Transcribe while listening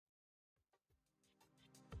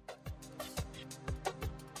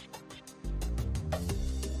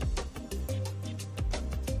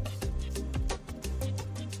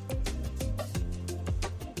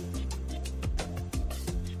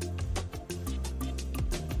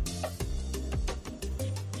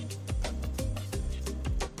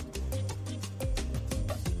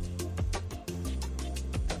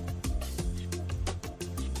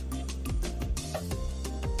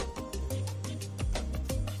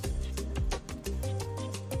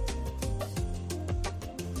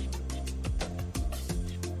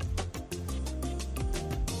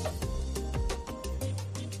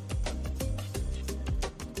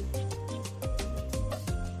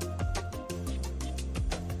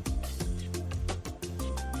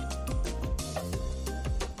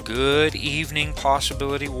Good evening,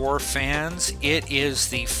 Possibility War fans. It is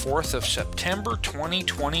the 4th of September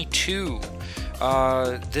 2022.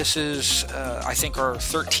 This is, I think, our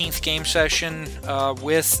 13th game session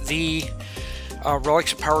with the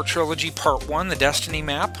Relics of Power Trilogy Part 1, the Destiny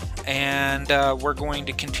map. And we're going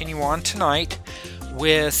to continue on tonight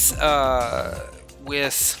with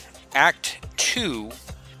Act 2,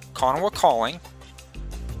 Kanawa Calling.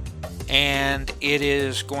 And it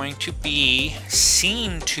is going to be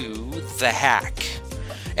Scene 2, The Hack.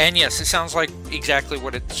 And yes, it sounds like exactly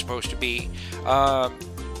what it's supposed to be.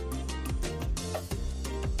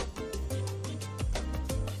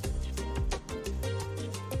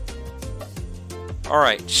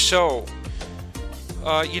 Alright, so,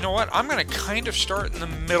 you know what? I'm going to kind of start in the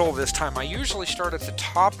middle this time. I usually start at the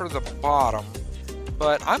top or the bottom.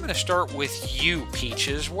 But I'm going to start with you,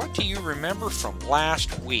 Peaches. What do you remember from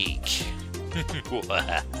last week?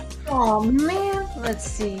 Oh, man. Let's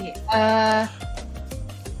see.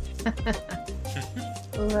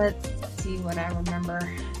 Let's see what I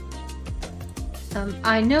remember.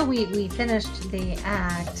 I know we finished the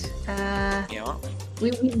act. Yeah. We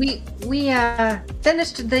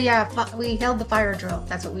finished the, we held the fire drill.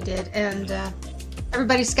 That's what we did. And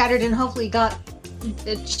everybody scattered and hopefully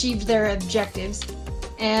achieved their objectives.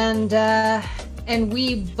 And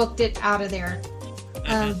we booked it out of there.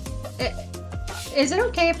 Is it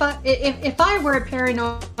okay if I were a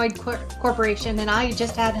paranoid corporation and I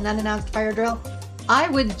just had an unannounced fire drill, I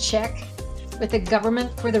would check with the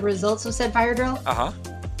government for the results of said fire drill.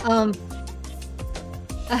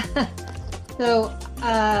 So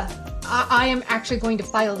I am actually going to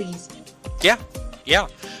file these. Yeah.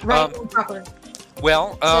 Right and proper.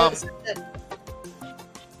 Well,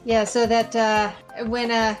 so that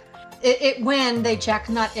when they check,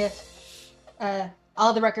 not if,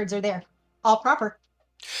 all the records are there, all proper.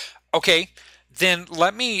 Okay, then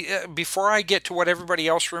let me, before I get to what everybody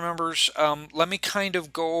else remembers, let me kind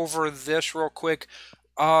of go over this real quick.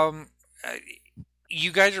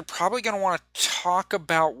 You guys are probably going to want to talk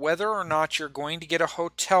about whether or not you're going to get a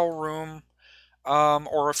hotel room,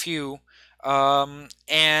 or a few,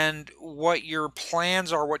 and what your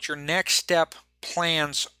plans are, what your next step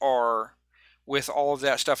plans are with all of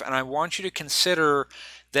that stuff. And I want you to consider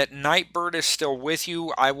that Nightbird is still with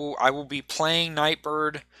you. I will be playing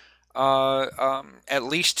Nightbird at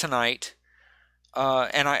least tonight,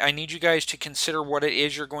 and I need you guys to consider what it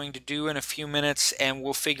is you're going to do in a few minutes, and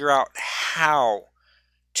we'll figure out how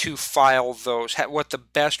to file those, what the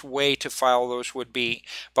best way to file those would be.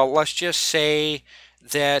 But let's just say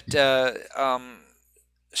that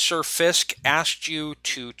Sir Fisk asked you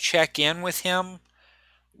to check in with him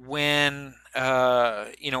when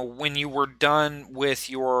when you were done with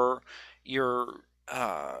your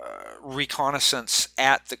reconnaissance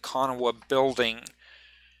at the Kanawa building,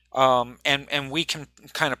 and we can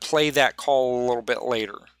kind of play that call a little bit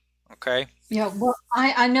later. Okay. Yeah. Well,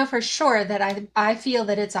 I know for sure that I feel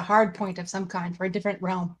that it's a hard point of some kind for a different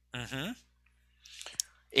realm. Mm-hmm.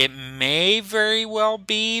 It may very well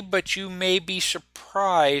be, but you may be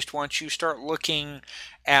surprised once you start looking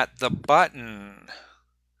at the button,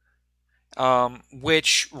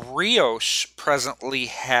 which Rios presently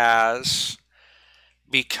has,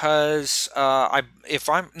 because no,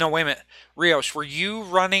 wait a minute, Rios, were you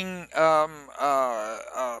running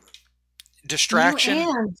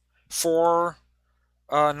distraction for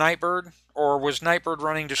Nightbird, or was Nightbird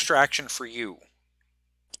running distraction for you?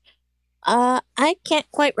 I can't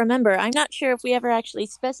quite remember. I'm not sure if we ever actually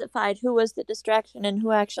specified who was the distraction and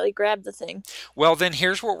who actually grabbed the thing. Well, then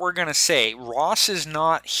here's what we're going to say. Ross is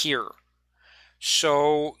not here.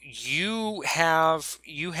 So you have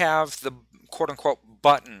the quote-unquote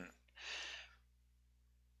button.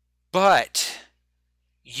 But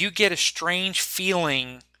you get a strange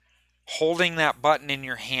feeling holding that button in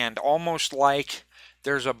your hand, almost like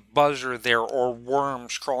there's a buzzer there or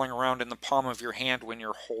worms crawling around in the palm of your hand when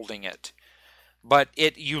you're holding it. But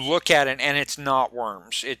you look at it and it's not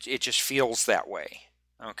worms. It just feels that way.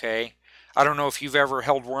 Okay? I don't know if you've ever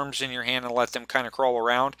held worms in your hand and let them kind of crawl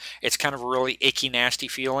around. It's kind of a really icky, nasty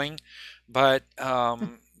feeling. But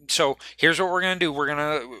so here's what we're going to do.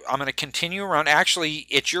 I'm going to continue around. Actually,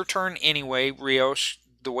 it's your turn anyway, Rios,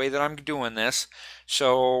 the way that I'm doing this.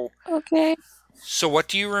 So okay. So what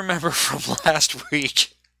do you remember from last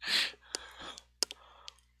week?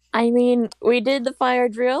 I mean, we did the fire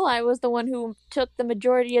drill. I was the one who took the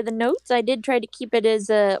majority of the notes. I did try to keep it as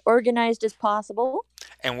organized as possible.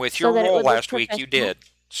 And with your roll last week, you did.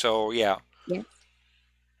 So, yeah. Yeah.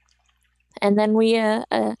 And then we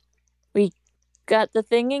got the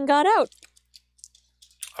thing and got out.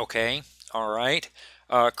 Okay. All right.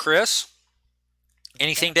 Chris?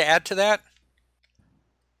 Anything to add to that?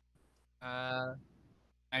 I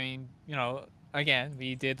mean, again,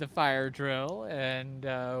 we did the fire drill, and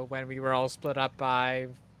when we were all split up, I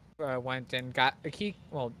went and got a key.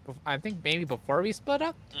 Well, I think maybe before we split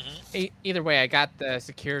up. Either way, I got the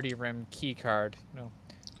security room key card.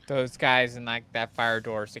 Those guys in like that fire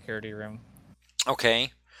door security room.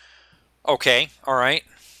 Okay. Okay. All right.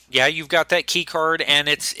 Yeah, you've got that key card, and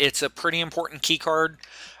it's a pretty important key card.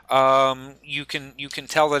 You can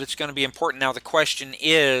tell that it's going to be important. Now the question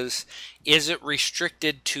is it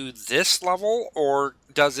restricted to this level, or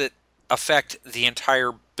does it affect the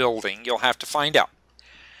entire building? You'll have to find out.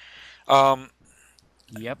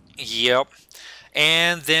 Yep. Yep.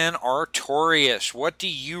 And then Artorias, what do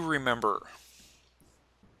you remember?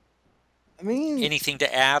 I mean, anything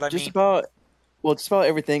to add? just about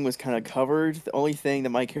everything was kind of covered. The only thing that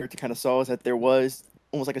my character kind of saw is that there was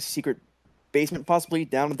almost like a secret basement, possibly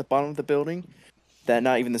down at the bottom of the building, that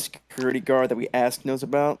not even the security guard that we asked knows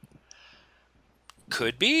about.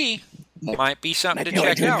 Could be. Might be something to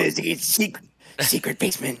like check out. Investigate secret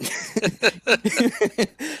basement. I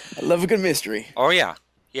love a good mystery. Oh yeah,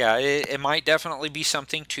 yeah. It might definitely be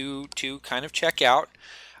something to kind of check out.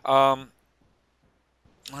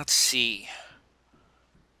 Let's see.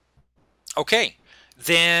 Okay,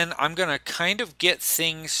 then I'm going to kind of get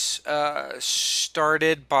things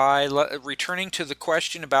started by returning to the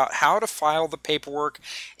question about how to file the paperwork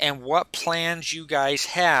and what plans you guys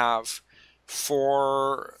have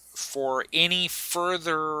for any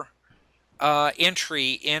further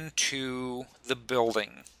entry into the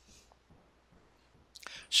building.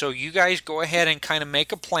 So you guys go ahead and kind of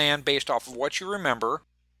make a plan based off of what you remember.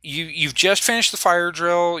 You've just finished the fire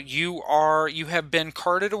drill. You have been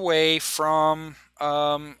carted away from,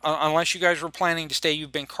 unless you guys were planning to stay,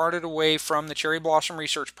 you've been carted away from the Cherry Blossom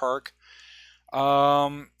Research Park.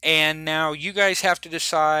 And now you guys have to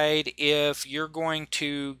decide if you're going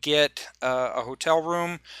to get a hotel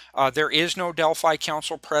room. There is no Delphi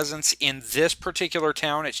Council presence in this particular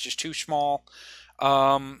town. It's just too small.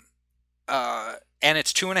 And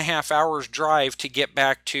it's 2.5 hours drive to get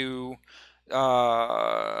back to the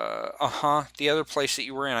other place that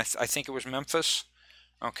you were in. I think it was Memphis.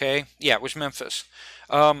 Okay, yeah, it was Memphis.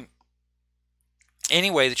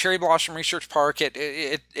 Anyway, the Cherry Blossom Research Park,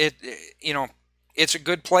 it's a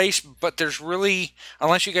good place, but there's really,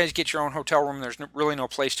 unless you guys get your own hotel room, there's really no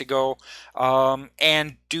place to go.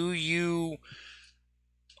 And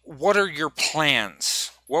what are your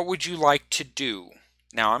plans? What would you like to do?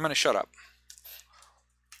 Now I'm going to shut up.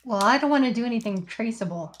 Well, I don't want to do anything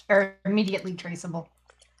traceable or immediately traceable,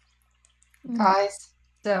 guys.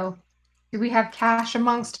 So, do we have cash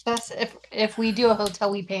amongst us? If we do a hotel,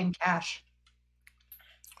 we pay in cash.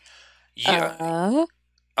 Yeah.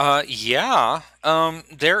 Yeah.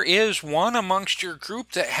 There is one amongst your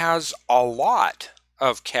group that has a lot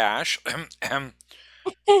of cash.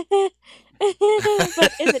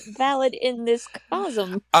 But is it valid in this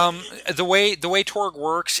cosm? The way Torg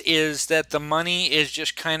works is that the money is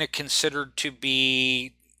just kind of considered to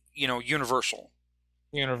be, universal.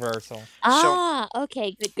 Universal.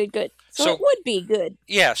 Okay, good. So it would be good.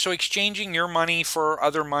 Yeah, so exchanging your money for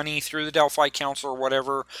other money through the Delphi Council or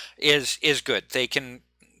whatever is good.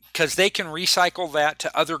 Because they can recycle that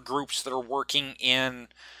to other groups that are working in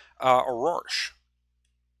Aurora.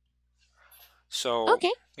 So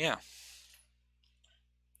okay. Yeah.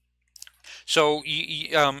 So,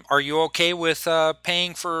 are you okay with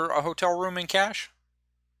paying for a hotel room in cash?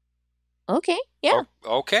 Okay. Yeah.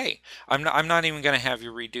 Okay. I'm not even going to have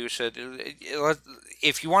you reduce it.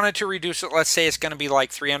 If you wanted to reduce it, let's say it's going to be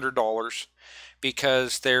like $300,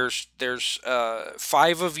 because there's 6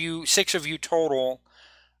 of you total.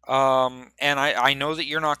 And I know that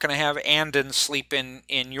you're not going to have Andon sleep in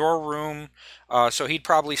your room, so he'd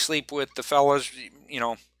probably sleep with the fellas,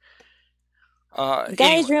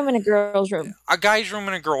 guy's room and a girl's room. A guy's room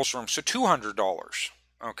and a girl's room, so $200.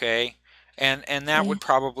 Okay, and that would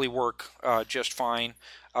probably work just fine.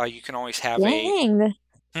 You can always have The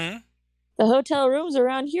hotel rooms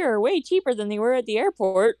around here are way cheaper than they were at the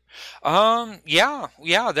airport. Yeah.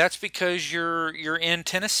 That's because you're in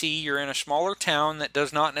Tennessee. You're in a smaller town that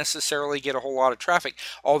does not necessarily get a whole lot of traffic,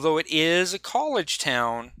 although it is a college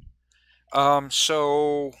town.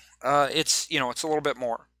 So it's it's a little bit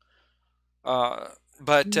more.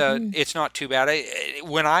 But it's not too bad.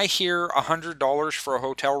 When I hear $100 for a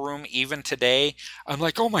hotel room, even today, I'm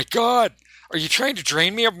like, oh my God, are you trying to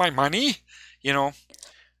drain me of my money? I'm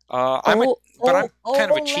kind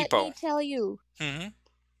of a cheapo. Let me tell you. Mm-hmm.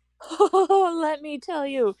 Let me tell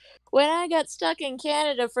you. When I got stuck in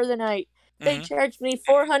Canada for the night, they charged me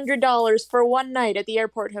 $400 for one night at the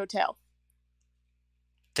airport hotel.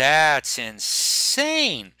 That's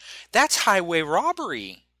insane. That's highway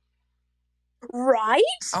robbery. Right?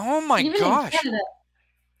 Oh my Even in gosh. Canada.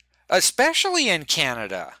 Especially in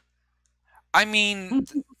Canada. I mean,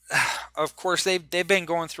 of course they've been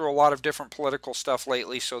going through a lot of different political stuff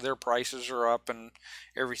lately, so their prices are up and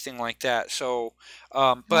everything like that. So,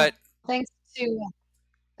 but Thanks to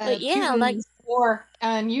But yeah, like Putin's war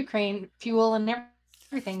on Ukraine, fuel and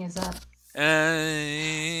everything is up.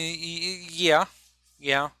 yeah,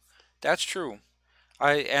 yeah, that's true.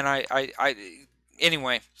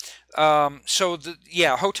 Anyway, so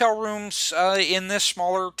yeah, hotel rooms in this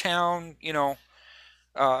smaller town, to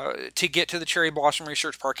get to the Cherry Blossom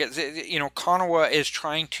Research Park, Kanawa is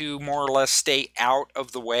trying to more or less stay out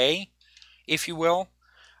of the way, if you will.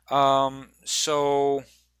 So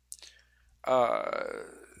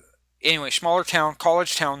anyway, smaller town,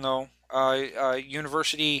 college town though,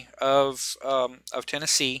 University of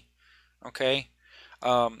Tennessee. Okay,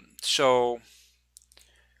 so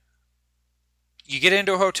you get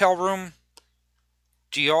into a hotel room.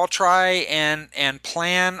 Do y'all try and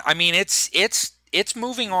plan? I mean, it's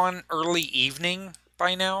moving on early evening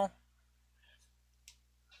by now.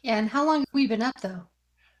 Yeah, and how long have we been up though?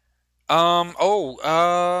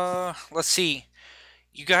 Let's see.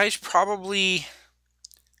 You guys probably,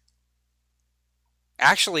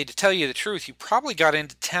 actually, to tell you the truth, you probably got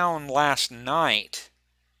into town last night.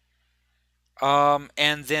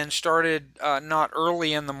 And then started not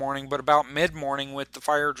early in the morning, but about mid-morning with the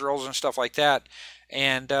fire drills and stuff like that.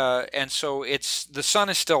 And so the sun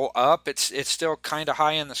is still up. It's still kind of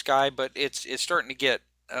high in the sky, but it's starting to get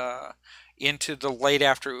into the late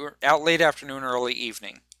afternoon, early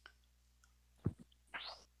evening.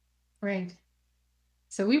 Right.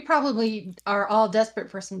 So we probably are all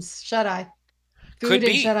desperate for some shut-eye. Could Food and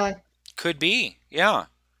be. shut-eye. Could be, yeah.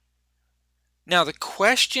 Now the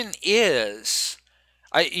question is,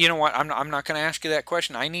 you know what? I'm not going to ask you that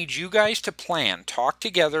question. I need you guys to plan, talk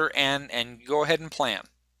together, and go ahead and plan.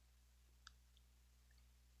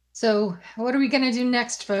 So what are we going to do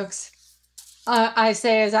next, folks? I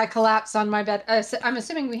say as I collapse on my bed. I'm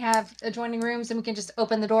assuming we have adjoining rooms and we can just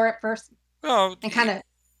open the door at first Well, and kind of.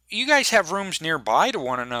 you guys have rooms nearby to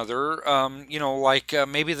one another. Like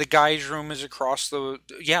maybe the guy's room is across the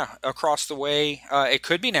way. It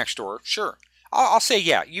could be next door. Sure. I'll say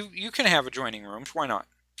yeah. You can have adjoining rooms. Why not?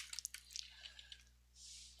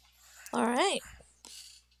 all right.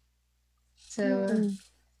 So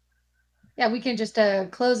yeah, we can just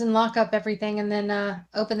close and lock up everything and then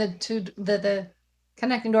open the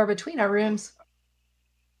connecting door between our rooms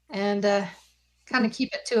and kind of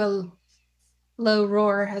keep it to a low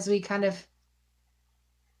roar as we kind of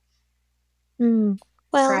Well,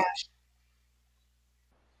 crash.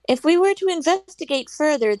 if we were to investigate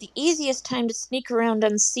further, the easiest time to sneak around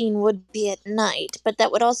unseen would be at night, but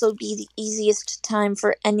that would also be the easiest time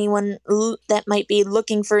for anyone that might be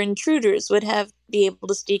looking for intruders would be able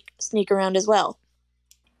to sneak around as well.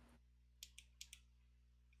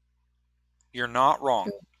 You're not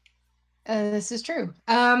wrong. This is true.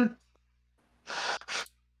 I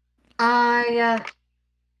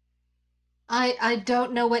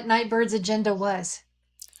don't know what Nightbird's agenda was.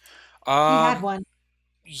 He had one.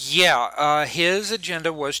 Yeah, his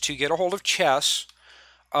agenda was to get a hold of Chess,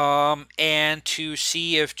 and to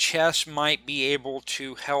see if Chess might be able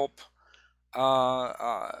to help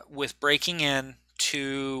with breaking in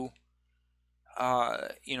to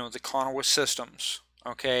the Kanawa systems.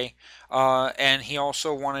 Okay, and he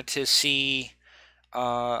also wanted to see,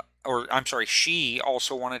 she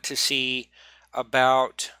also wanted to see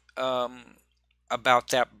about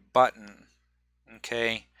that button.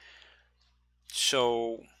 Okay.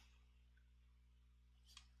 So,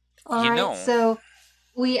 All right, so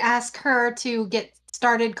we ask her to get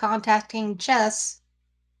started contacting Chess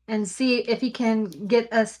and see if he can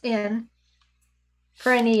get us in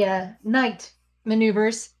for any night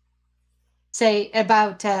maneuvers. Say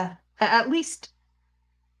about at least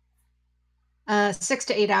 6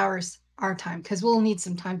 to 8 hours our time, because we'll need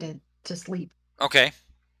some time to sleep. Okay.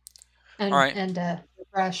 And, all right. And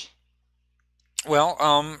refresh. Well,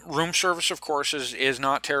 room service, of course, is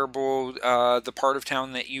not terrible. The part of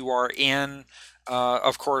town that you are in,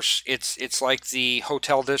 of course, it's like the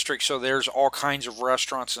hotel district, so there's all kinds of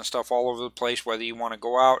restaurants and stuff all over the place, whether you want to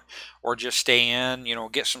go out or just stay in,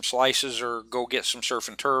 get some slices or go get some surf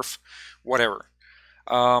and turf, whatever.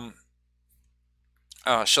 So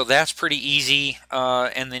that's pretty easy,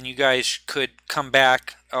 and then you guys could come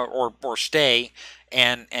back or stay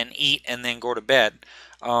and eat and then go to bed.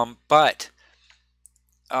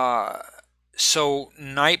 So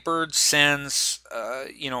Nightbird sends, a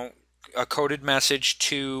coded message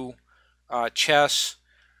to Chess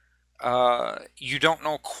You don't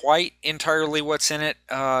know quite entirely what's in it.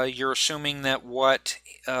 You're assuming that what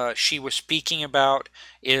she was speaking about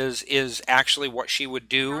is actually what she would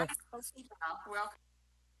do.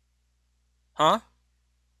 Huh?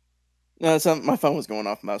 No, my phone was going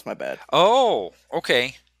off. That was my bad. Oh,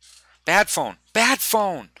 okay. Bad phone. Bad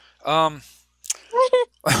phone.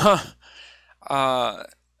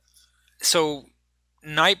 So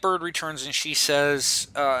Nightbird returns and she says,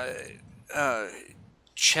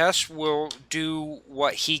 Chess will do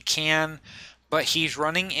what he can, but he's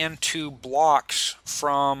running into blocks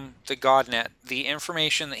from the GodNet. The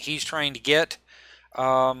information that he's trying to get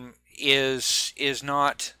is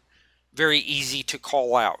not very easy to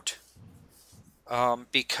call out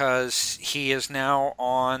because he is now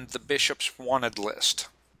on the Bishop's wanted list,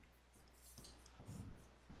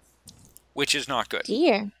 which is not good.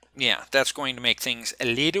 Dear. Yeah, that's going to make things a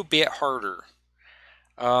little bit harder.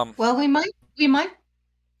 Well, we might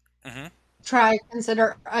Mm-hmm.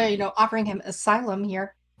 consider offering him asylum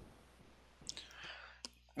here.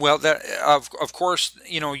 Well, that of course,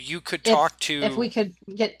 you could talk to. If we could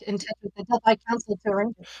get in touch with the Delphi Council to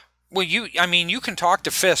arrange it. Well, you can talk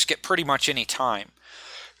to Fisk at pretty much any time.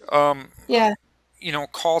 Yeah.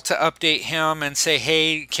 Call to update him and say,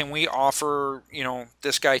 hey, can we offer,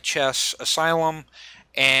 this guy Chess asylum?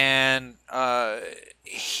 And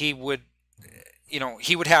he would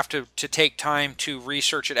have to take time to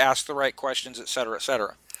research it, ask the right questions, et cetera, et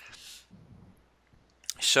cetera.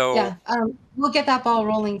 So yeah, we'll get that ball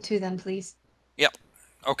rolling too then, please. Yep.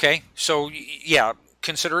 Okay. So yeah,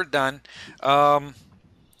 consider it done.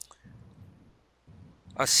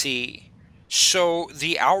 Let's see. So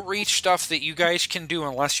the outreach stuff that you guys can do,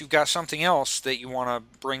 unless you've got something else that you want to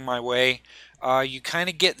bring my way, you kind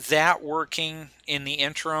of get that working in the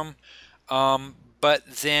interim. But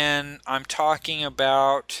then I'm talking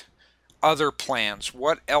about other plans.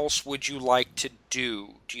 What else would you like to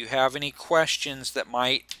do? Do you have any questions that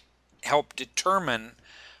might help determine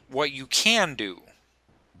what you can do?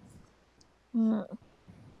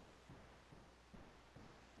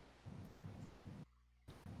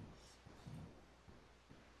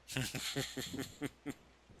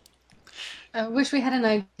 I wish we had an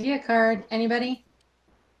idea card. Anybody?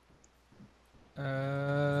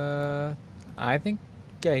 I think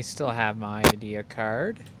I still have my idea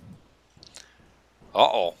card.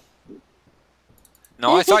 Uh-oh.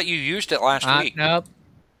 No, I thought you used it last week. Nope.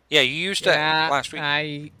 Yeah, you used it last week.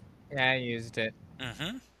 I used it.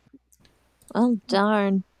 Mm-hmm. Oh,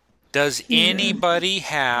 darn. Does anybody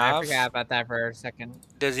have... I forgot about that for a second.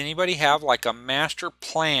 Does anybody have like a master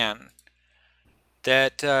plan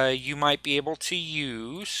that you might be able to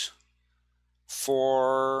use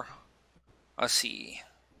for, let's see,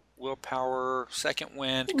 willpower, second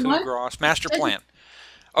wind, coup de grace, master plan?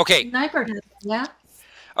 Okay. Nightbird has one, yeah?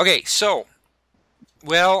 Okay, so,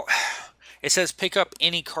 well, it says pick up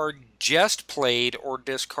any card just played or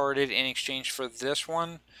discarded in exchange for this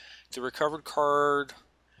one. The recovered card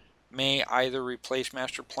may either replace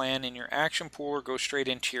master plan in your action pool or go straight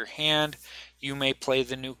into your hand. You may play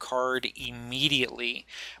the new card immediately.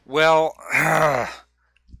 Well,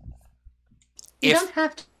 you don't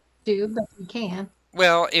have to, but you can.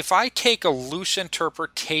 Well, if I take a loose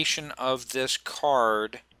interpretation of this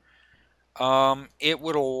card, it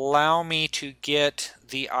would allow me to get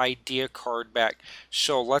the idea card back.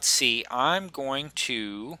 So let's see. I'm going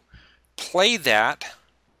to play that,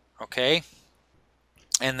 okay?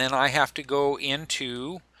 And then I have to go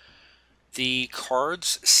into the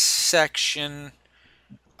cards section.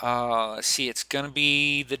 Let's see, it's going to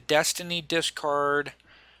be the Destiny discard.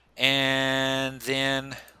 And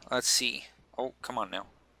then, let's see. Oh, come on now.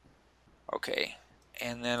 Okay.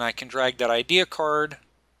 And then I can drag that idea card.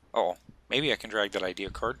 Oh, maybe I can drag that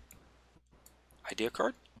idea card. Idea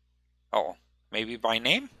card? Oh, maybe by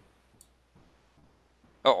name?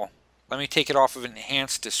 Oh, let me take it off of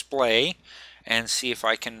enhanced display and see if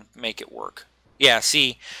I can make it work. Yeah,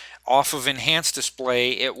 see, off of enhanced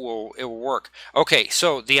display it will work. Okay,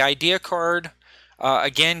 so the idea card,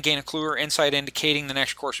 again, gain a clue or insight indicating the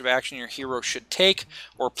next course of action your hero should take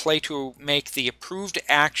or play to make the approved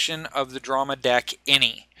action of the drama deck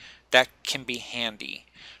any. That can be handy.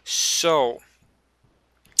 So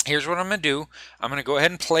here's what I'm going to do. I'm going to go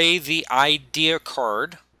ahead and play the idea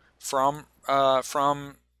card from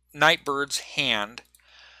Nightbird's hand.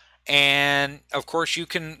 And of course you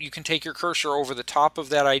can take your cursor over the top of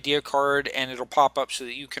that idea card and it'll pop up so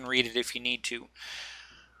that you can read it if you need to.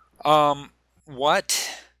 Let's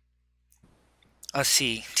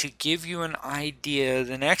see, to give you an idea,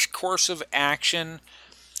 the next course of action.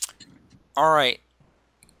 All right,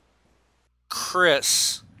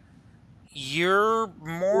 Chris, You're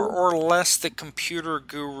more or less the computer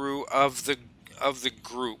guru of the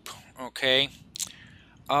group, okay?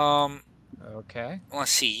 Okay.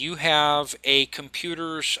 Let's see. You have a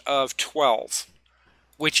computers of 12,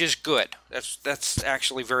 which is good. That's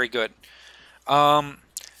actually very good. From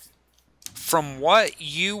what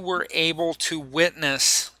you were able to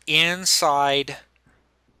witness inside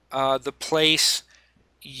the place,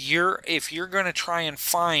 if you're going to try and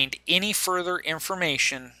find any further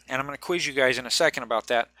information, and I'm going to quiz you guys in a second about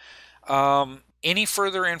that, any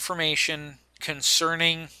further information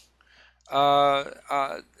concerning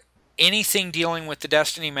anything dealing with the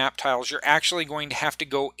Destiny map tiles, you're actually going to have to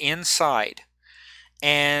go inside.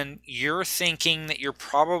 And you're thinking that you're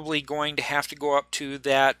probably going to have to go up to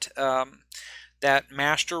that that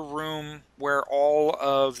master room where all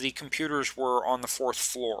of the computers were on the 4th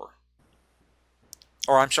floor.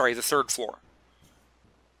 Or I'm sorry, the 3rd floor.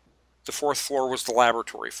 The 4th floor was the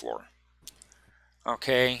laboratory floor.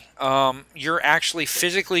 Okay, you're actually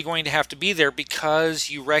physically going to have to be there because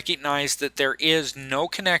you recognize that there is no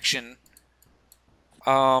connection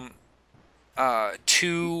to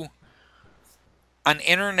an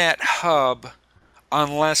internet hub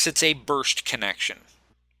unless it's a burst connection.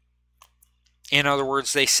 In other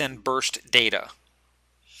words, they send burst data.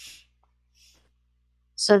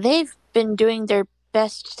 So they've been doing their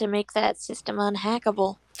best to make that system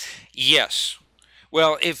unhackable. Yes.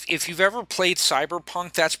 Well, if you've ever played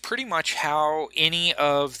Cyberpunk, that's pretty much how any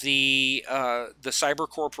of the cyber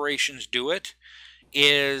corporations do it.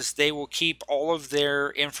 Is they will keep all of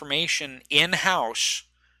their information in-house.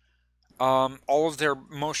 All of their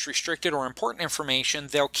most restricted or important information,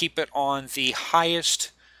 they'll keep it on the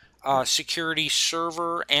highest security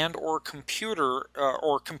server and or computer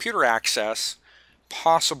access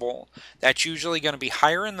possible. That's usually going to be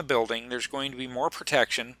higher in the building. There's going to be more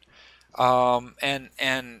protection,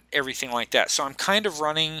 and everything like that. So I'm kind of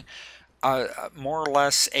running more or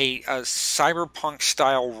less a cyberpunk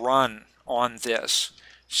style run on this.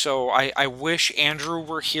 So I wish Andrew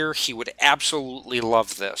were here. He would absolutely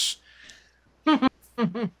love this.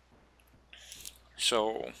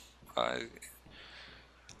 So I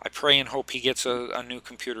pray and hope he gets a new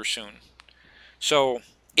computer soon. So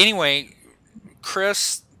anyway,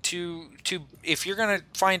 Chris, if you're going to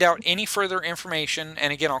find out any further information,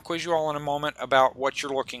 and again, I'll quiz you all in a moment about what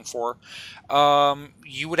you're looking for,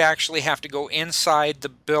 you would actually have to go inside the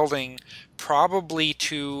building, probably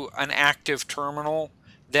to an active terminal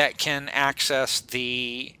that can access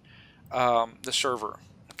the server.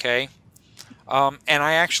 Okay, and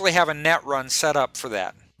I actually have a net run set up for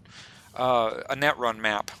that. A net run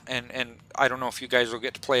map, and I don't know if you guys will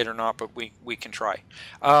get to play it or not, but we can try.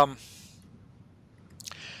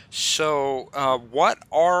 So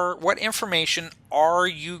what information are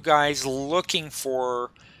you guys looking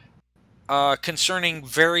for concerning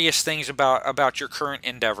various things about your current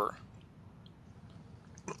endeavor?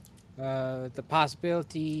 The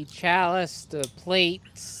Possibility Chalice, the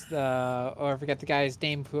plates, or I forget the guy's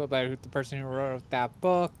name, the person who wrote that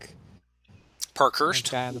book. Parkhurst.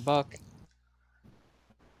 The guy in the book.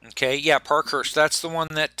 Okay, yeah, Parkhurst. That's the one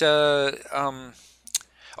that.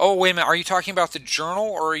 Oh, wait a minute. Are you talking about the journal,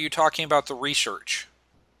 or are you talking about the research?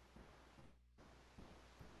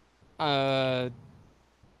 I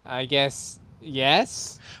guess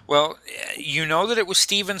yes. Well, you know that it was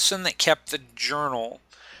Stevenson that kept the journal.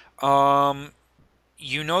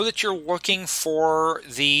 You know that you're looking for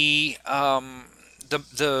the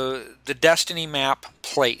Destiny map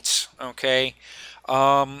plates. Okay.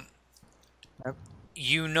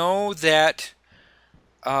 You know that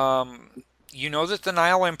the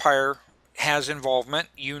Nile Empire has involvement.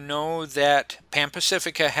 You know that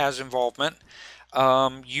Pan-Pacifica has involvement.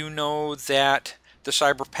 You know that the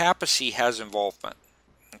Cyber Papacy has involvement.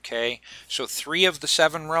 Okay, so 3 of the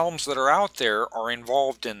 7 realms that are out there are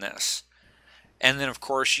involved in this. And then, of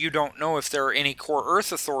course, you don't know if there are any core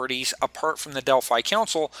Earth authorities apart from the Delphi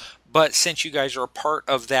Council, but since you guys are a part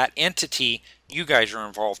of that entity, you guys are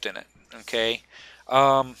involved in it. Okay,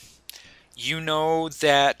 you know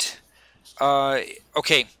that.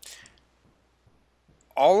 Okay,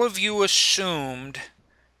 all of you assumed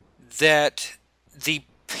that the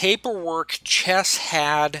paperwork Chess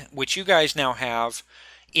had, which you guys now have,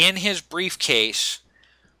 in his briefcase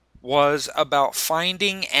was about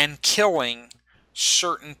finding and killing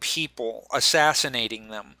certain people, assassinating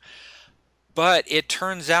them. But it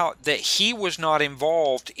turns out that he was not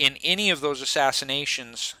involved in any of those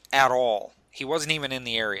assassinations at all. He wasn't even in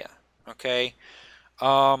the area. Okay?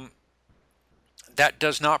 That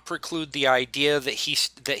does not preclude the idea that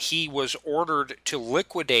he was ordered to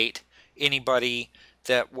liquidate anybody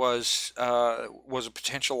that was a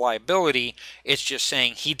potential liability. It's just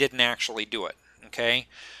saying he didn't actually do it. Okay.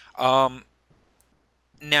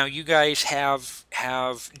 Now you guys have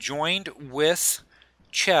joined with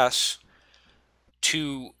Chess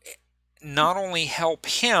to not only help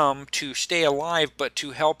him to stay alive, but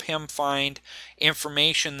to help him find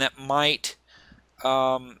information that might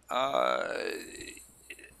help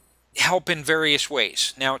in various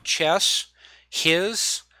ways. Now, Chess,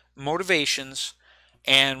 his motivations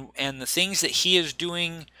and the things that he is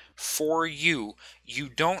doing for you, you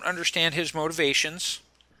don't understand his motivations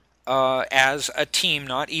as a team,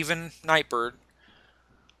 not even Nightbird,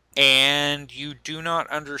 and you do not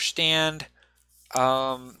understand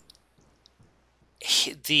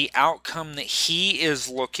the outcome that he is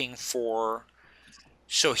looking for,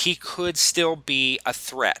 so he could still be a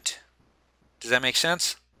threat. Does that make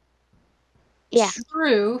sense? Yeah.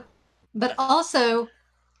 True, but also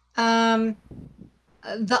the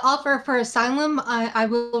offer for asylum, I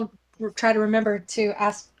will try to remember to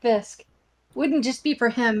ask Fisk, wouldn't just be for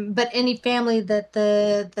him, but any family that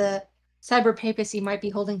the cyber papacy might be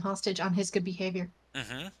holding hostage on his good behavior.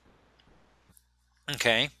 Mm-hmm.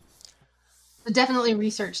 Okay. So definitely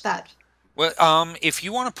research that. Well, if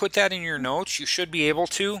you want to put that in your notes, you should be able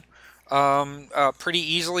to pretty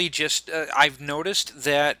easily. Just I've noticed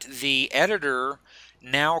that the editor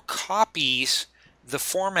now copies the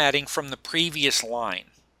formatting from the previous line.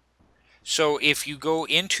 So if you go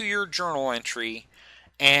into your journal entry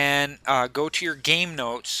and go to your game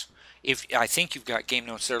notes, if I think you've got game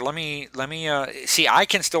notes there, let me see. I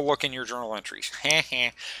can still look in your journal entries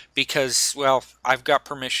because, well, I've got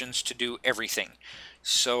permissions to do everything.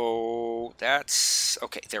 So that's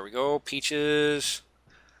okay. There we go. Peaches.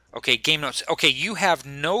 Okay, game notes. Okay, you have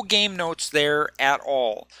no game notes there at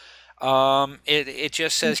all. It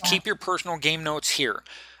just says keep your personal game notes here.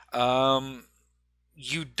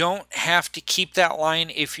 You don't have to keep that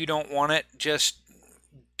line if you don't want it. Just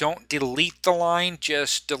don't delete the line.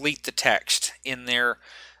 Just delete the text in there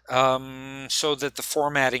so that the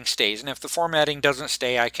formatting stays. And if the formatting doesn't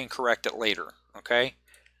stay, I can correct it later. Okay.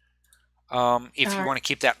 If you want to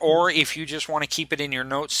keep that, or if you just want to keep it in your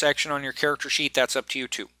notes section on your character sheet, that's up to you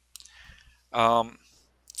too.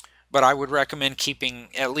 But I would recommend keeping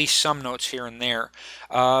at least some notes here and there.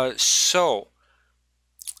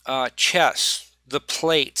 Chess, the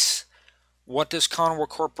plates. What does Kanawa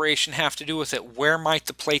Corporation have to do with it? Where might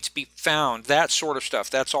the plates be found? That sort of stuff.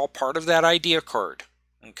 That's all part of that idea card.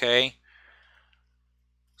 Okay.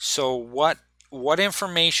 So what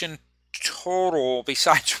information total,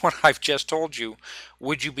 besides what I've just told you,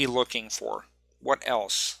 would you be looking for? What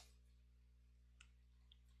else?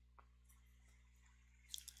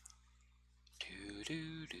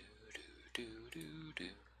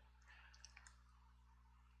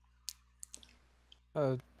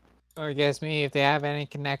 I guess me if they have any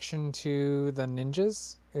connection to the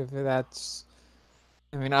ninjas. If that's,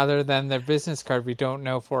 I mean, other than their business card, we don't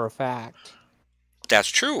know for a fact. That's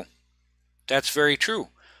true. That's very true.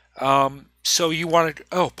 So you wanted,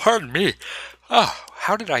 oh, pardon me. Oh,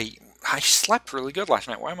 how did I slept really good last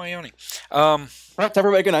night. Why am I yawning?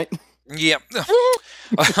 Everybody, good night. Yep.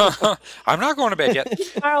 I'm not going to bed yet.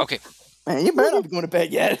 Okay. Man, you better not be going to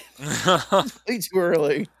bed yet. Way too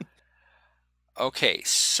early. Okay,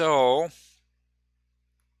 so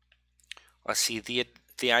let's see. The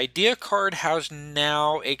idea card has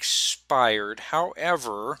now expired.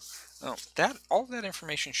 However, all that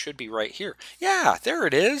information should be right here. Yeah, there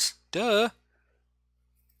it is. Duh.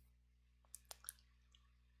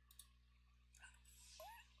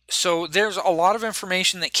 So there's a lot of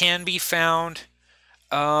information that can be found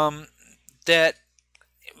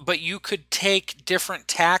but you could take different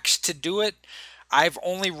tacks to do it. I've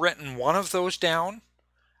only written one of those down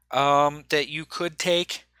that you could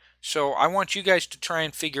take. So I want you guys to try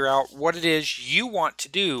and figure out what it is you want to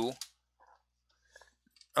do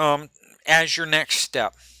as your next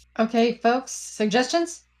step. Okay, folks,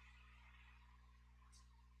 suggestions?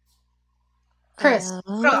 Chris,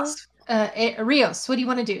 Ross, Rios, what do you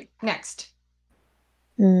want to do next?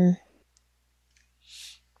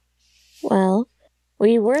 Well,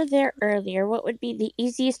 we were there earlier. What would be the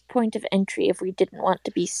easiest point of entry if we didn't want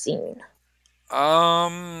to be seen?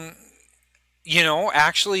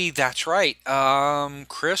 Actually, that's right.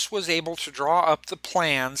 Chris was able to draw up the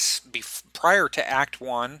plans prior to Act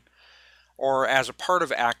 1, or as a part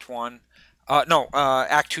of Act 1.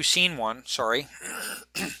 Act 2, Scene 1, sorry.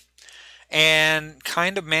 And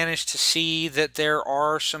kind of managed to see that there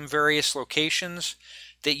are some various locations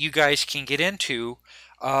that you guys can get into.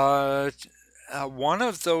 One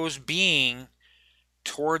of those being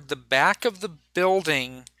toward the back of the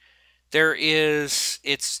building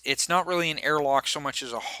it's not really an airlock so much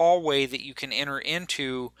as a hallway that you can enter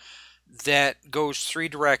into that goes three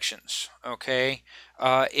directions. Okay,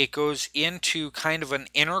 it goes into kind of an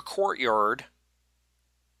inner courtyard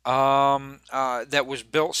that was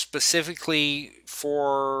built specifically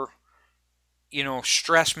for,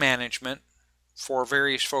 stress management for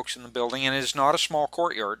various folks in the building, and it is not a small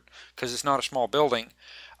courtyard because it's not a small building.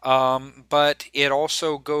 But it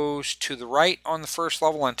also goes to the right on the first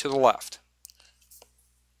level and to the left.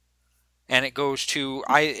 And it goes to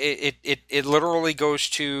it literally goes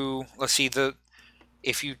to, let's see,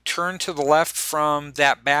 if you turn to the left from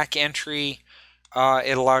that back entry,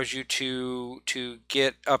 it allows you to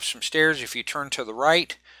get up some stairs. If you turn to the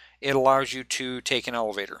right, it allows you to take an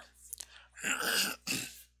elevator.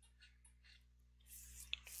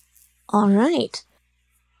 All right.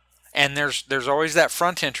 And there's always that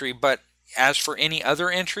front entry, but as for any other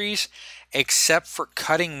entries, except for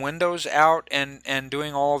cutting windows out and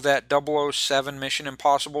doing all of that 007 Mission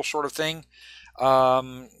Impossible sort of thing,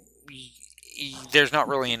 there's not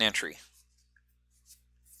really an entry.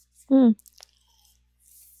 All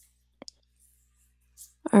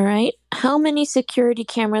right. How many security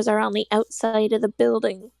cameras are on the outside of the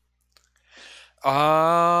building?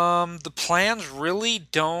 The plans really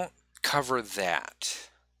don't cover that.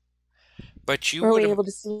 But you Were would we able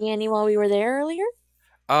to see any while we were there earlier?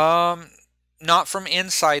 Not from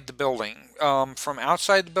inside the building. From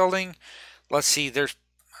outside the building, let's see, there's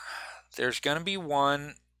going to be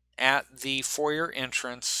one at the foyer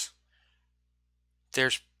entrance.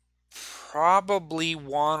 There's probably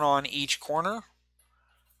one on each corner.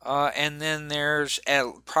 And then there's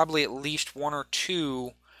probably at least one or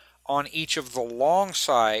two on each of the long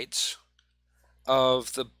sides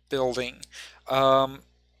of the building.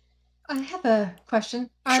 I have a question.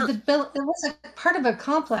 Sure. It was a part of a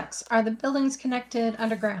complex. Are the buildings connected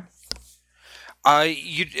underground? That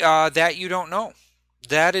you don't know.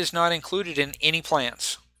 That is not included in any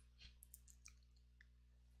plans.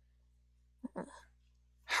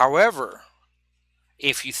 However,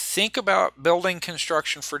 if you think about building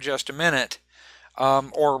construction for just a minute,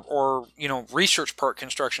 or research park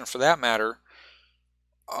construction for that matter,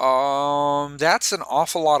 that's an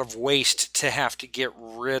awful lot of waste to have to get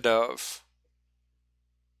rid of.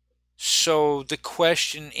 So the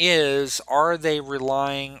question is, are they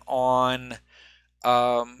relying on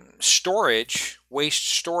waste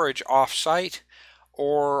storage off-site,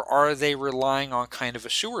 or are they relying on kind of a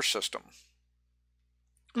sewer system?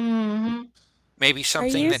 Mm-hmm. Maybe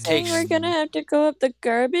something that takes. Are you saying we're gonna have to go up the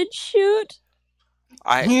garbage chute?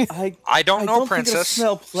 I don't know, think Princess.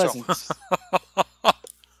 it'll smell pleasant.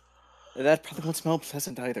 That probably won't smell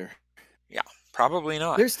pleasant either. Yeah, probably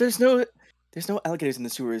not. There's no alligators in the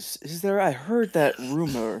sewers, is there? I heard that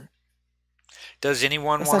rumor. Does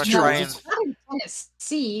anyone That's want to not try true. and? It's not in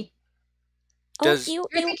Tennessee. Does you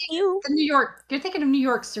You're thinking of New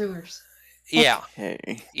York sewers. yeah,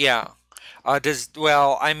 Okay. yeah.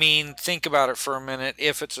 Think about it for a minute.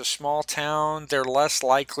 If it's a small town, they're less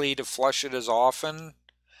likely to flush it as often,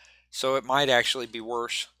 so it might actually be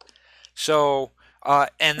worse. So,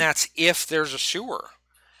 and that's if there's a sewer.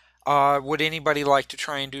 Would anybody like to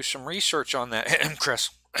try and do some research on that, Chris?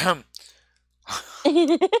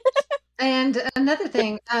 And another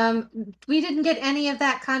thing, we didn't get any of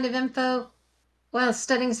that kind of info while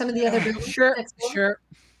studying some of the other buildings. Sure.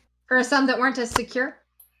 Or some that weren't as secure.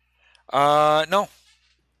 No,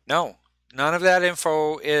 none of that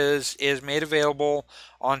info is made available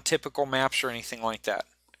on typical maps or anything like that.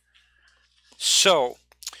 So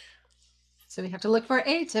we have to look for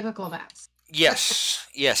atypical maps. Yes,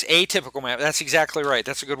 atypical map. That's exactly right.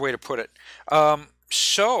 That's a good way to put it.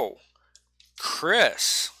 So,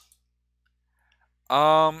 Chris,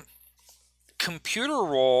 computer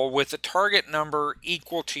roll with a target number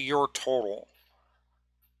equal to your total.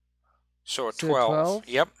 So a 12.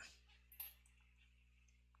 Yep.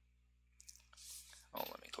 Oh,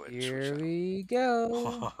 let me go ahead and switch Here that. we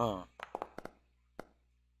go.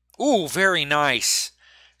 Ooh, very nice.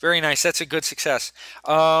 Very nice. That's a good success.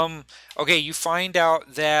 Okay, you find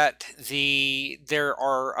out that there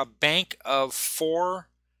are a bank of 4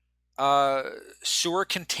 sewer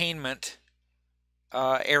containment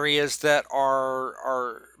areas that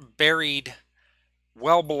are buried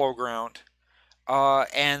well below ground,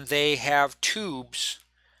 and they have tubes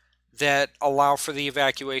that allow for the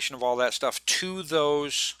evacuation of all that stuff to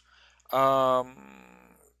those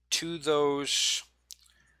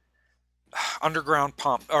underground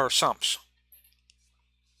pump or sumps.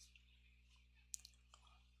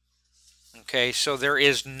 Okay, so there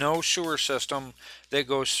is no sewer system that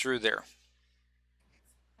goes through there.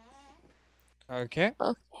 Okay.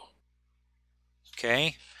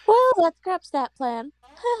 Okay. Well, that scraps that plan.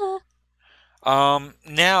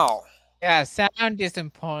 Now. Yeah, sound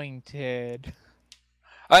disappointed.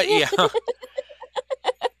 Yeah.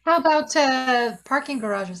 How about parking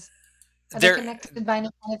garages? Are they connected by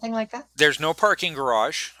anything like that? There's no parking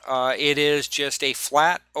garage. It is just a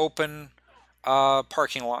flat, open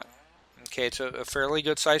parking lot. Okay, it's a fairly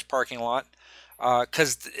good-sized parking lot.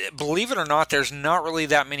 Because believe it or not, there's not really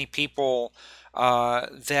that many people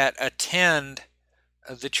that attend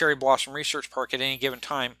the Cherry Blossom Research Park at any given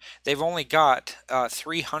time. They've only got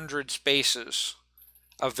 300 spaces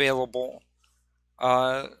available,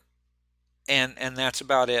 and that's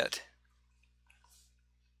about it.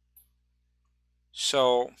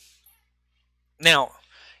 So now,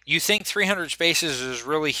 you think 300 spaces is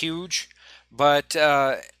really huge, but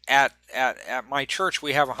at my church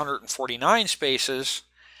we have 149 spaces,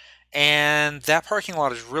 and that parking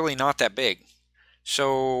lot is really not that big.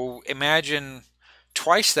 So imagine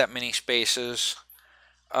twice that many spaces,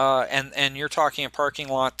 and you're talking a parking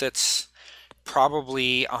lot that's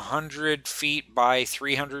probably 100 feet by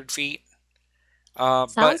 300 feet.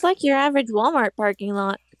 Sounds like your average Walmart parking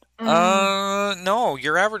lot. No,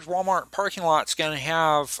 your average Walmart parking lot's going to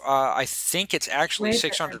have, I think it's actually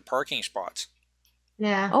 600 parking spots.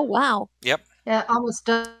 Yeah. Oh, wow. Yep. Yeah, almost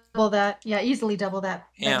double that. Yeah, easily double that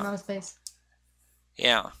amount of space.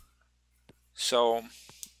 Yeah. So,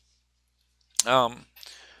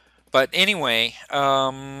 but anyway,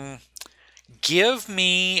 give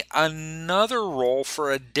me another roll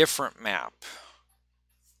for a different map,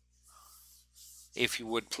 if you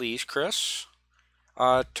would please, Chris.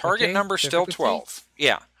 Target number still 12.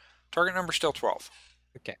 Yeah, target number still 12.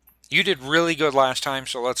 Okay. You did really good last time,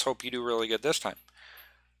 so let's hope you do really good this time.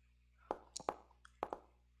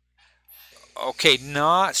 Okay,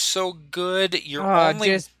 not so good. You're only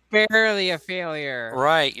just barely a failure.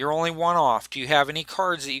 Right, you're only one off. Do you have any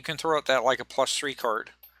cards that you can throw at that, like a +3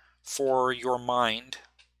 card for your mind?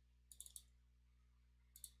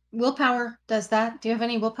 Willpower does that. Do you have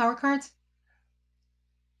any willpower cards?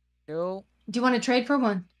 No. Do you want to trade for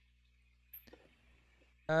one?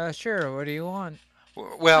 Sure. What do you want?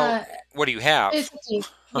 Well, what do you have?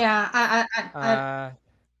 Yeah, I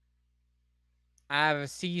have a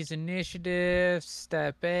Seize Initiative,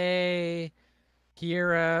 Step A,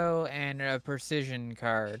 Hero, and a Precision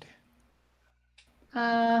card.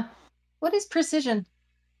 What is Precision?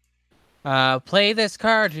 Play this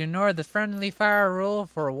card to ignore the friendly fire rule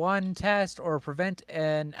for one test or prevent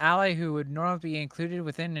an ally who would normally be included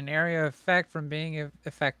within an area of effect from being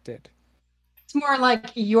affected. It's more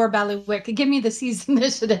like your Ballywick. Give me the Seize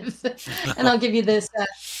Initiative, and I'll give you this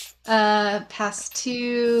pass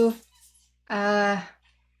to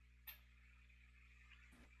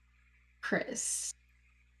Chris.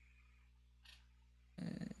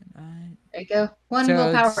 There you go. One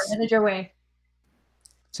willpower headed your way.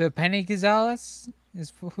 So Penny Gonzalez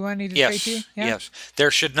is who I need to trade to? Yeah? Yes. There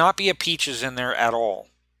should not be a Peaches in there at all.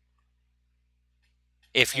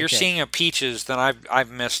 If you're seeing a Peaches, then I've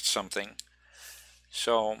missed something.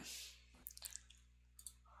 So.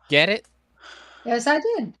 Get it? Yes, I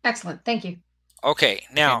did. Excellent. Thank you. Okay,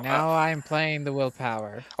 now. Okay, now I'm playing the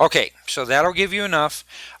willpower. Okay, so that'll give you enough.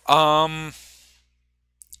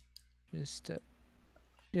 Just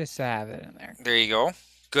have it in there. There you go.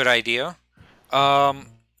 Good idea.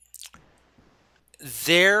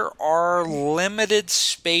 There are limited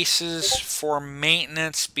spaces for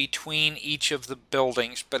maintenance between each of the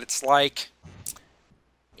buildings, but it's like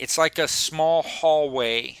a small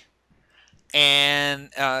hallway,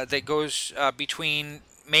 and that goes between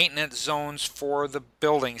maintenance zones for the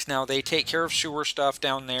buildings. Now, they take care of sewer stuff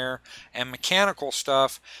down there and mechanical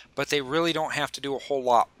stuff, but they really don't have to do a whole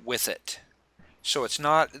lot with it. So it's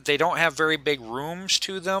not, they don't have very big rooms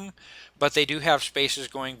to them, but they do have spaces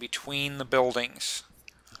going between the buildings.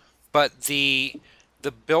 But the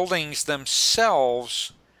buildings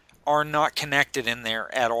themselves are not connected in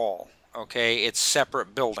there at all. Okay, it's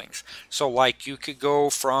separate buildings. So like you could go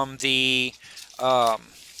from the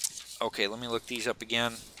okay, let me look these up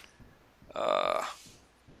again.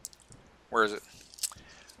 Where is it?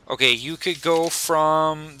 Okay, you could go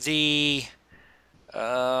from the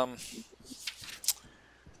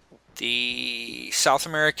South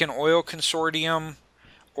American Oil Consortium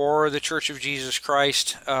or the Church of Jesus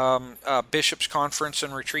Christ Bishops Conference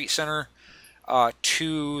and Retreat Center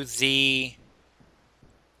to the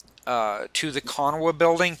Kanawa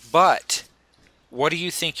building. But what do you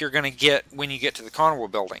think you're going to get when you get to the Kanawa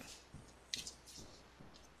building?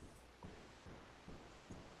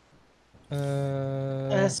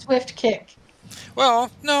 A swift kick.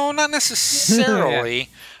 Well, no, not necessarily.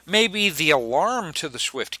 Maybe the alarm to the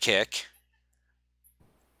swift kick.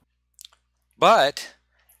 But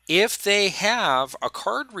if they have a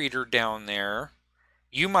card reader down there,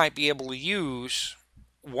 you might be able to use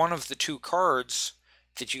one of the 2 cards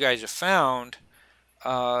that you guys have found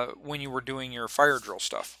when you were doing your fire drill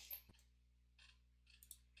stuff.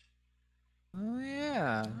 Oh,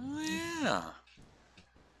 yeah. Oh, yeah.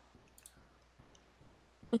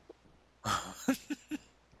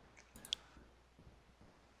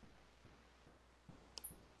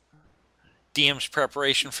 DM's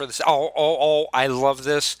preparation for this. Oh! I love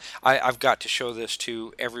this. I've got to show this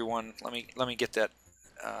to everyone. Let me get that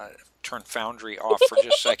turn Foundry off for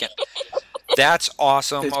just a second. That's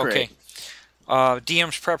awesome. It's okay. great.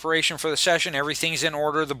 DM's preparation for the session. Everything's in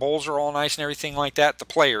order. The bowls are all nice and everything like that. The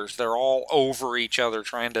players, they're all over each other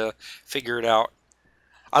trying to figure it out.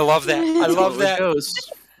 I love that. I love that.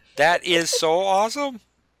 That is so awesome.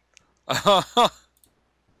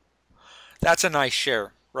 That's a nice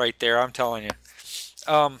share right there, I'm telling you.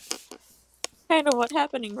 Kind of what's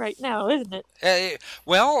happening right now, isn't it?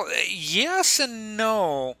 Well, yes and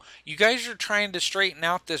no. You guys are trying to straighten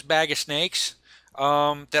out this bag of snakes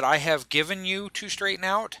that I have given you to straighten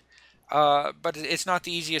out, but it's not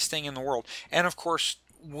the easiest thing in the world. And of course,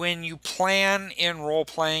 when you plan in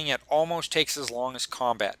role-playing, it almost takes as long as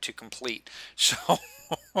combat to complete. So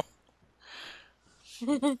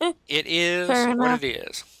it is what it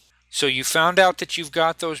is. So you found out that you've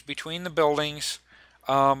got those between the buildings,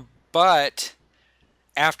 but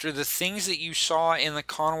after the things that you saw in the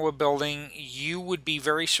Kanawa building, you would be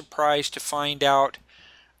very surprised to find out,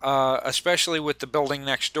 especially with the building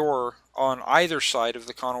next door on either side of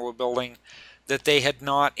the Kanawa building, that they had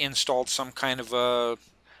not installed some kind of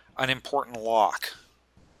an important lock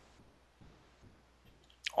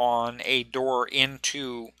on a door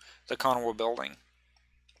into the Kanawa building.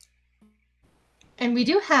 And we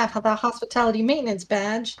do have the hospitality maintenance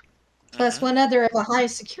badge, plus one other of a high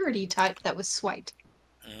security type that was swiped.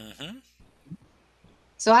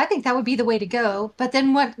 So I think that would be the way to go. But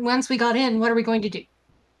then once we got in, what are we going to do?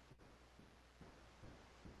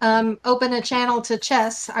 Open a channel to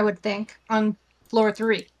chess, I would think, on floor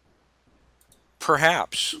 3.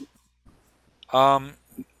 Perhaps.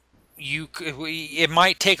 It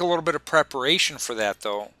might take a little bit of preparation for that,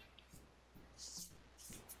 though.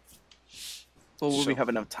 Well, will we have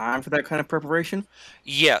enough time for that kind of preparation?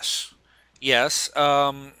 Yes. Yes.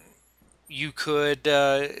 You could,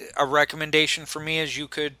 a recommendation for me is you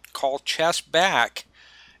could call Chess back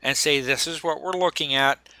and say, this is what we're looking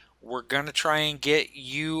at. We're going to try and get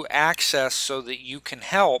you access so that you can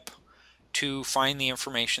help to find the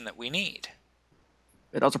information that we need.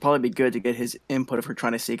 It'd also probably be good to get his input if we're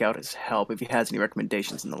trying to seek out his help, if he has any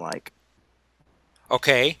recommendations and the like.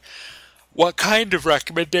 Okay. What kind of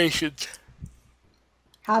recommendations?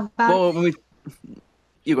 How about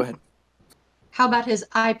you go ahead. How about his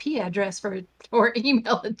IP address or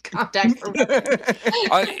email contact?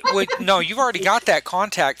 Wait, no, you've already got that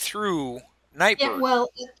contact through Nightbird. Yeah,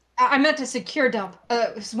 well, I meant a secure dump.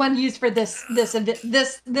 It's one used for this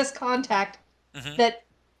contact that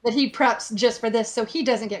he preps just for this, so he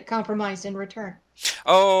doesn't get compromised in return.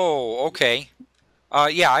 Oh, okay.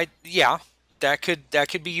 Yeah, that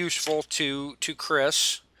could be useful to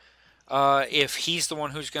Chris. If he's the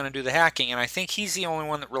one who's going to do the hacking, and I think he's the only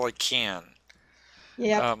one that really can.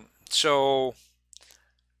 Yeah.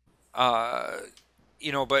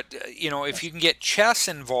 But if you can get Chess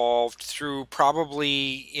involved through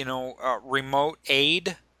probably, remote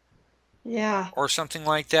aid. Yeah. Or something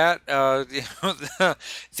like that.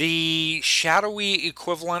 The shadowy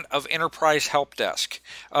equivalent of Enterprise Help Desk.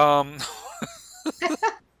 You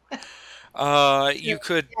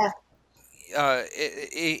could.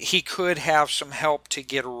 He could have some help to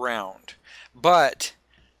get around, but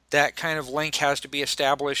that kind of link has to be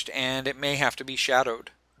established, and it may have to be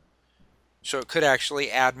shadowed. So it could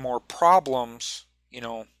actually add more problems,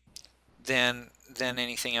 than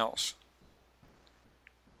anything else.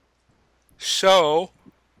 So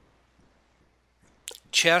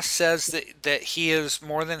Chess says that he is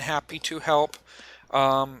more than happy to help.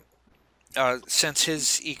 Since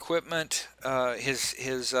his equipment, his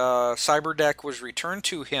cyber deck was returned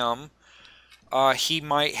to him, he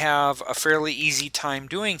might have a fairly easy time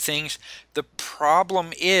doing things. The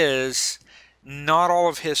problem is not all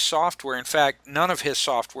of his software, in fact, none of his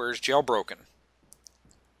software is jailbroken.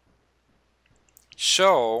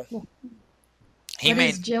 So what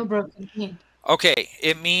does jailbroken mean? Okay,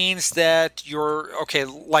 it means that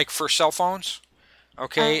like for cell phones.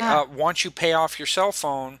 Okay, once you pay off your cell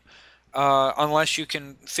phone, unless you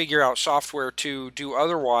can figure out software to do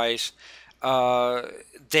otherwise,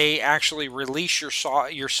 they actually release your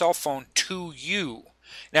cell phone to you.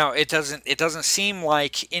 Now, it doesn't seem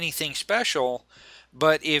like anything special,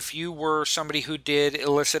 but if you were somebody who did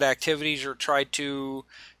illicit activities or tried to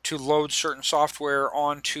load certain software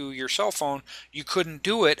onto your cell phone, you couldn't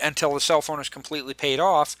do it until the cell phone is completely paid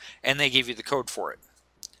off and they give you the code for it.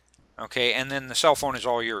 Okay, and then the cell phone is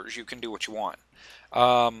all yours. You can do what you want.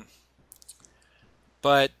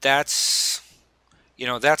 But that's,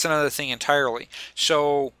 that's another thing entirely.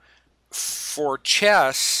 So for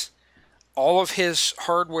Chess, all of his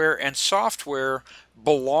hardware and software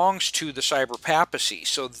belongs to the cyber papacy.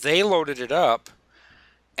 So they loaded it up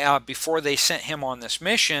before they sent him on this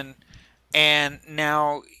mission, and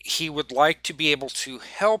now he would like to be able to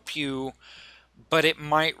help you, but it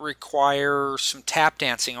might require some tap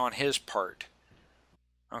dancing on his part.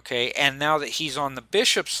 Okay, and now that he's on the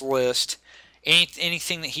bishop's list,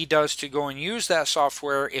 anything that he does to go and use that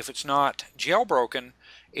software, if it's not jailbroken,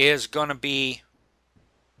 is going to be,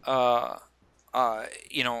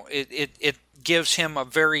 it gives him a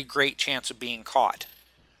very great chance of being caught.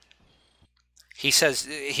 He says,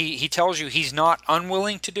 he tells you he's not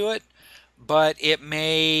unwilling to do it, but it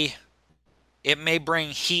may bring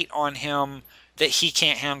heat on him that he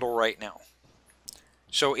can't handle right now.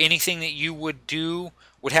 So anything that you would do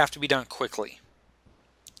would have to be done quickly.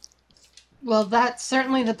 Well, that's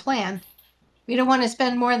certainly the plan. We don't want to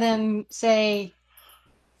spend more than, say,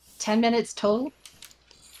 10 minutes total.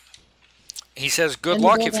 He says, good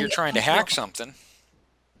luck if you're trying to hack something.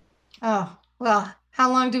 Oh, well,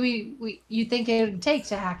 how long do you think it would take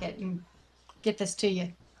to hack it and get this to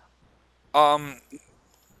you?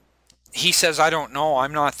 He says, I don't know.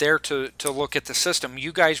 I'm not there to look at the system.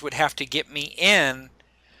 You guys would have to get me in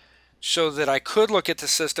so that I could look at the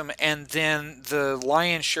system, and then the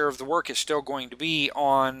lion's share of the work is still going to be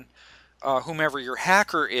on whomever your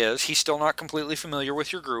hacker is. He's still not completely familiar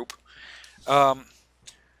with your group. And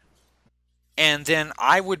then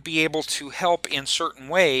I would be able to help in certain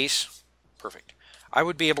ways. Perfect. I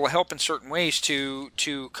would be able to help in certain ways to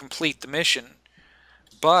complete the mission.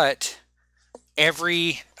 But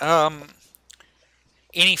any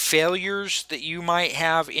failures that you might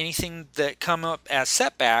have, anything that come up as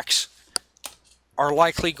setbacks, are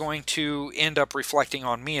likely going to end up reflecting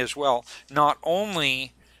on me as well. Not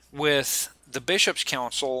only with the Bishop's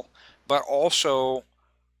Council, but also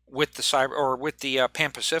with the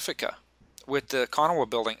Pan-Pacifica, with the Kanawa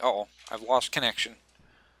building. Uh-oh, I've lost connection.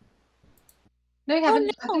 No, you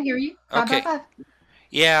haven't. I can hear you. Okay.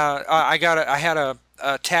 Yeah, I had a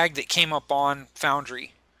tag that came up on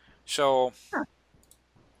Foundry. So,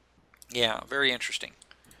 yeah, very interesting.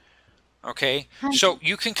 Okay, so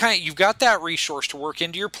you can you've got that resource to work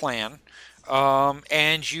into your plan,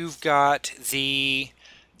 and you've got the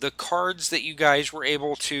cards that you guys were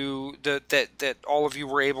able to that all of you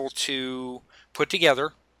were able to put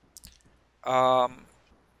together,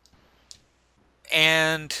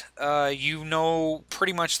 and you know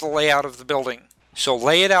pretty much the layout of the building. So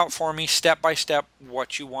lay it out for me step by step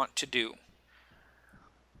what you want to do,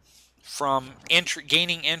 from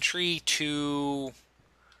gaining entry to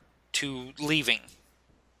leaving.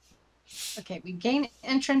 Okay, we gain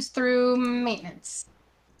entrance through maintenance.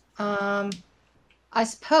 I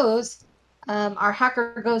suppose our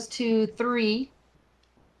hacker goes to 3,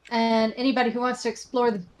 and anybody who wants to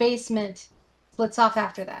explore the basement splits off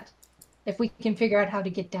after that, if we can figure out how to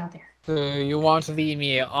get down there. So you want to leave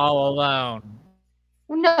me all alone?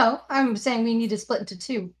 No, I'm saying we need to split into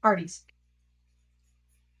 2 parties.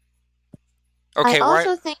 Okay, I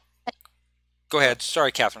also think... Go ahead.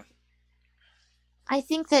 Sorry, Catherine. I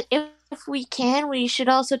think that if we can, we should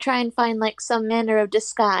also try and find, like, some manner of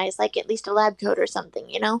disguise, like at least a lab coat or something,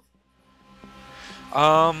 you know?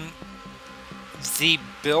 The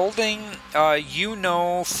building, you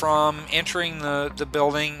know from entering the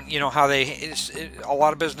building, you know how a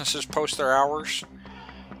lot of businesses post their hours.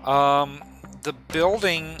 The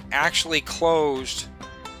building actually closed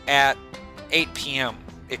at 8 p.m.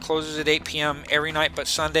 It closes at 8 p.m. every night but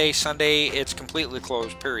Sunday. Sunday, it's completely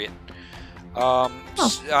closed, period.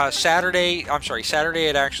 Saturday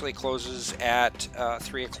it actually closes at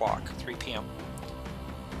 3 o'clock, 3 p.m.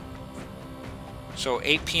 So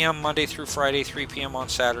 8 p.m. Monday through Friday, 3 p.m. on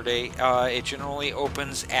Saturday. It generally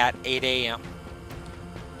opens at 8 a.m.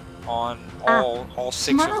 on all 6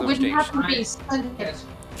 Tomorrow of those days. Tomorrow wouldn't have to be Sunday.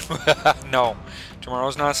 No,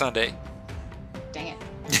 tomorrow's not Sunday. Dang it.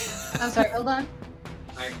 I'm sorry, hold on.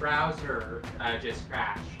 My browser just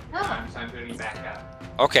crashed, so I'm booting back up.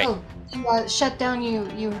 Okay. Oh, the shutdown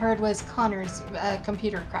you heard was Connor's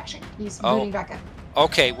computer crashing. He's booting back up.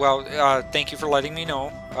 Okay, well, thank you for letting me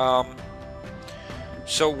know.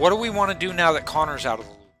 So what do we want to do now that Connor's out of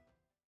the